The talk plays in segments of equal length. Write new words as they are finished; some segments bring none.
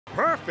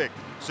perfect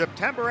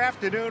September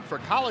afternoon for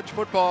college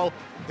football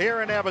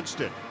here in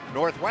Evanston.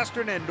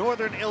 Northwestern and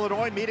Northern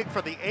Illinois meeting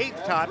for the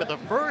 8th time and the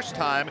first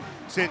time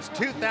since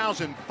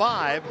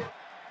 2005.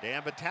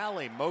 Dan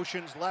Vitale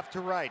motions left to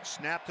right,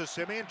 snap to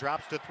Simeon,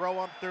 drops to throw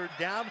on 3rd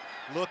down,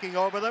 looking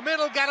over the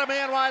middle, got a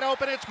man wide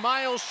open, it's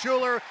Miles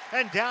Schuler,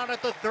 and down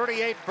at the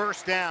 38,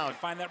 first down.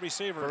 Find that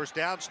receiver. First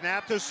down,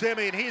 snap to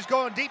Simeon, he's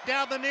going deep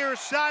down the near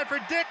side for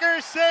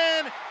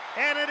Dickerson,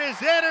 and it is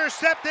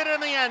intercepted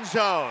in the end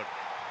zone.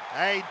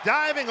 A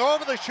diving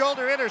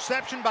over-the-shoulder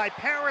interception by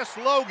Paris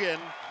Logan.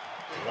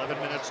 11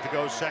 minutes to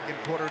go, second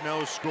quarter,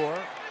 no score.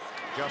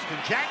 Justin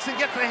Jackson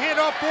gets the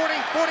handoff, 40,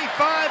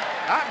 45,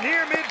 out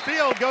near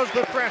midfield goes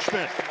the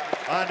freshman.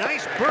 A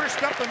nice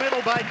burst up the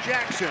middle by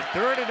Jackson.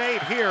 3rd and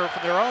 8 here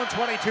from their own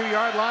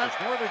 22-yard line.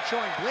 Northern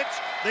showing blitz,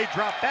 they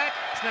drop back,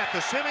 snap to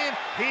Simeon,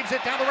 heaves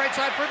it down the right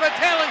side for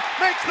Vitale,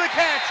 makes the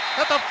catch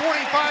at the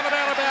 45 and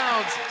out of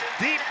bounds.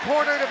 Deep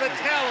corner to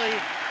Vitale,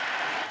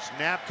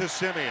 snap to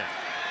Simeon.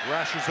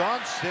 Rushes on,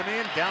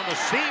 Simeon down the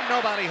seam,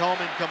 nobody home,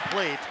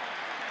 incomplete.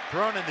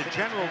 Thrown in the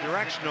general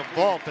direction of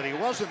Vault, but he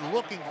wasn't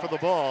looking for the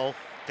ball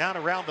down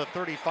around the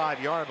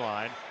 35-yard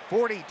line.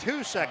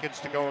 42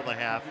 seconds to go in the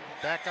half.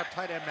 Back up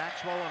tight end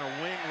Maxwell on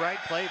a wing right,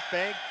 play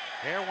fake.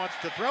 Hare wants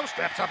to throw,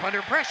 steps up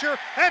under pressure,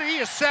 and he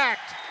is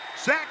sacked.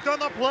 Sacked on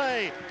the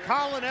play.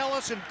 Colin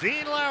Ellis and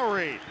Dean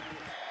Lowry.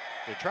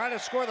 They try to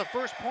score the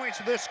first points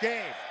of this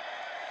game.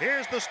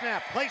 Here's the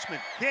snap,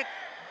 placement, kick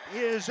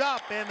is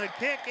up, and the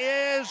kick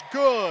is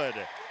good.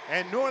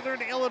 And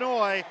Northern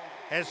Illinois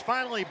has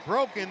finally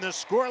broken the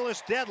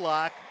scoreless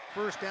deadlock.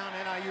 First down,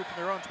 NIU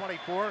from their own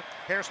 24.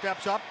 Hare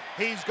steps up.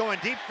 He's going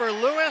deep for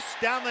Lewis.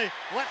 Down the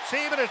left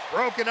seam, and it's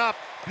broken up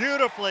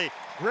beautifully.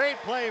 Great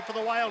play for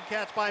the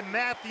Wildcats by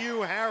Matthew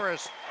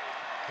Harris.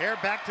 Hare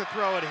back to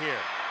throw it here.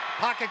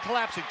 Pocket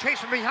collapsing. Chase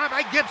from behind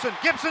by Gibson.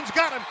 Gibson's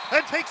got him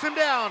and takes him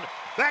down.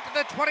 Back at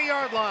the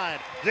 20-yard line.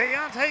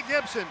 Deontay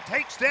Gibson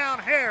takes down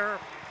Hare.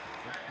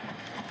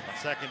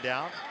 Second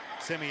down.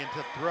 Simeon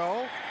to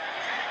throw.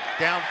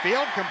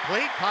 Downfield,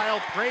 complete.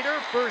 Kyle Prater,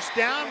 first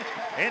down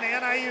in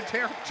NIU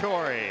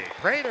territory.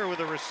 Prater with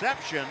a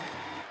reception.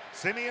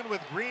 Simeon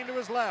with Green to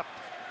his left.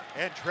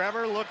 And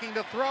Trevor looking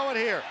to throw it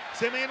here.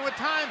 Simeon with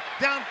time.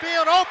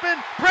 Downfield,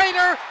 open.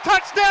 Prater,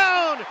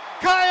 touchdown!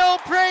 Kyle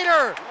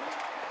Prater.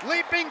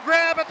 Leaping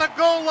grab at the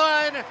goal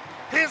line.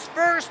 His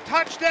first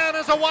touchdown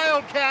as a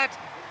Wildcat.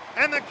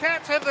 And the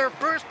Cats have their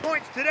first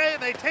points today,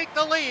 and they take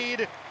the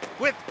lead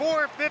with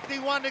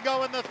 4:51 to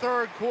go in the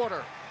 3rd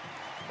quarter.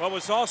 Well, it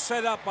was all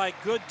set up by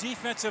good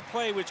defensive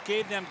play, which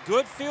gave them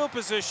good field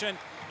position,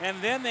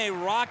 and then they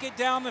rocket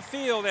down the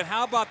field. And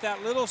how about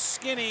that little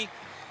skinny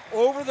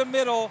over the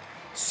middle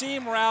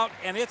seam route,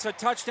 and it's a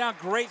touchdown.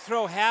 Great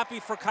throw,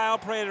 happy for Kyle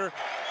Prater.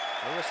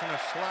 Lewis in a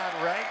slot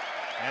right,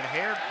 and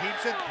Hare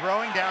keeps it,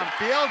 throwing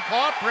downfield.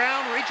 Caught,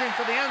 Brown reaching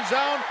for the end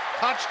zone.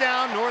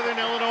 Touchdown, Northern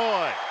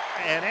Illinois.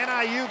 And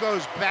NIU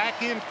goes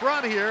back in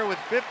front here with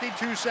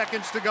 52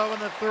 seconds to go in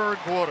the 3rd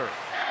quarter.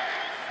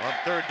 On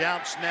 3rd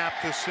down,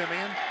 snap to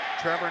Simeon.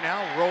 Trevor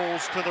now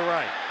rolls to the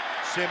right.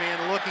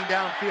 Simeon looking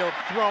downfield,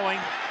 throwing.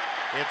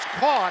 It's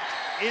caught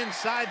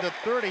inside the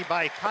 30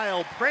 by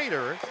Kyle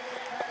Prater.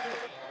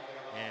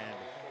 And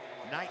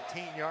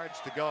 19 yards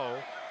to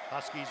go.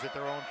 Huskies at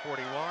their own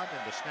 41,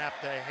 and the snap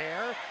to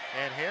Hare.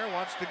 And Hare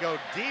wants to go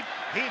deep.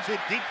 Heaves it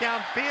deep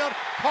downfield.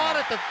 Caught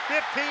at the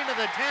 15 to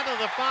the 10 to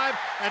the 5,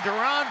 and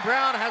Deron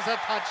Brown has a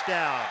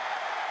touchdown.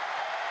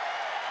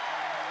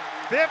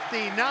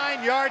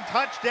 59-yard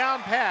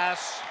touchdown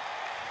pass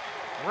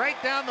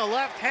right down the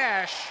left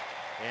hash,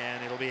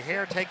 and it'll be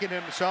Hare taking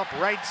it himself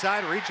right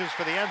side, reaches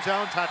for the end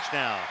zone,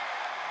 touchdown.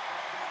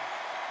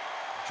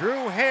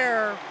 Drew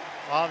Hare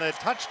on the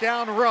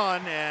touchdown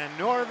run, and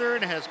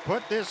Northern has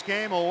put this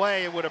game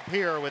away, it would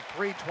appear, with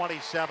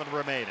 3:27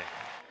 remaining.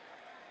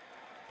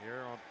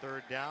 Here on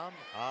 3rd down,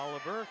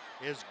 Oliver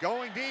is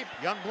going deep.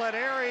 Youngblood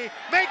Airy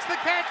makes the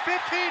catch,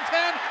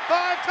 15-10,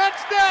 5,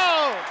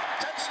 touchdown!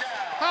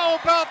 How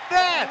about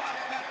that?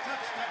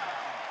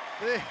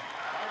 The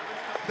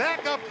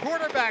backup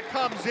quarterback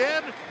comes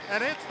in,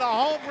 and it's the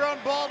home run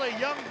ball to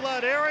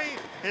Youngblood Airy,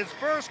 his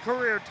first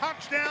career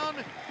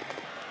touchdown.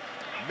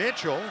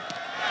 Mitchell,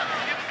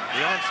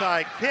 the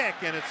onside kick,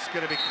 and it's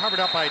going to be covered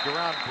up by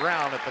Deron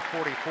Brown at the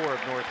 44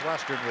 of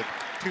Northwestern with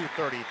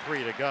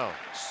 2:33 to go.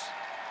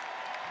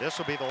 This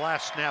will be the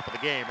last snap of the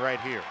game right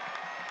here.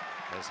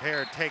 As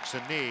Hare takes a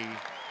knee,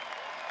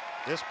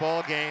 this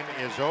ball game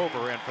is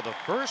over, and for the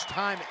first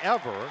time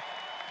ever,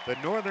 the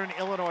Northern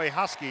Illinois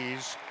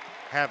Huskies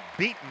have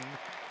beaten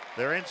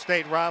their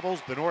in-state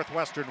rivals, the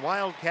Northwestern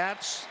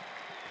Wildcats.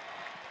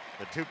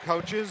 The two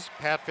coaches,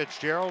 Pat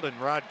Fitzgerald and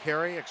Rod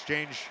Carey,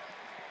 exchange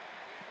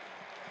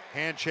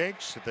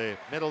handshakes at the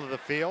middle of the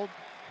field.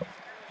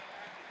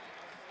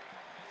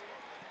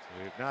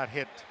 We've not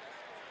hit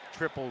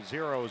triple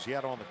zeros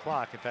yet on the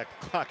clock. In fact,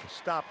 the clock has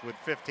stopped with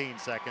 15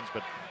 seconds,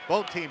 but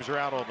both teams are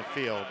out on the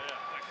field.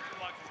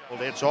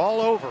 Well, it's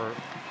all over,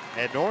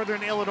 and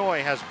Northern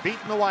Illinois has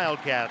beaten the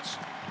Wildcats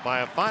by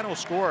a final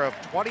score of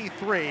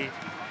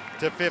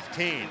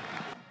 23-15.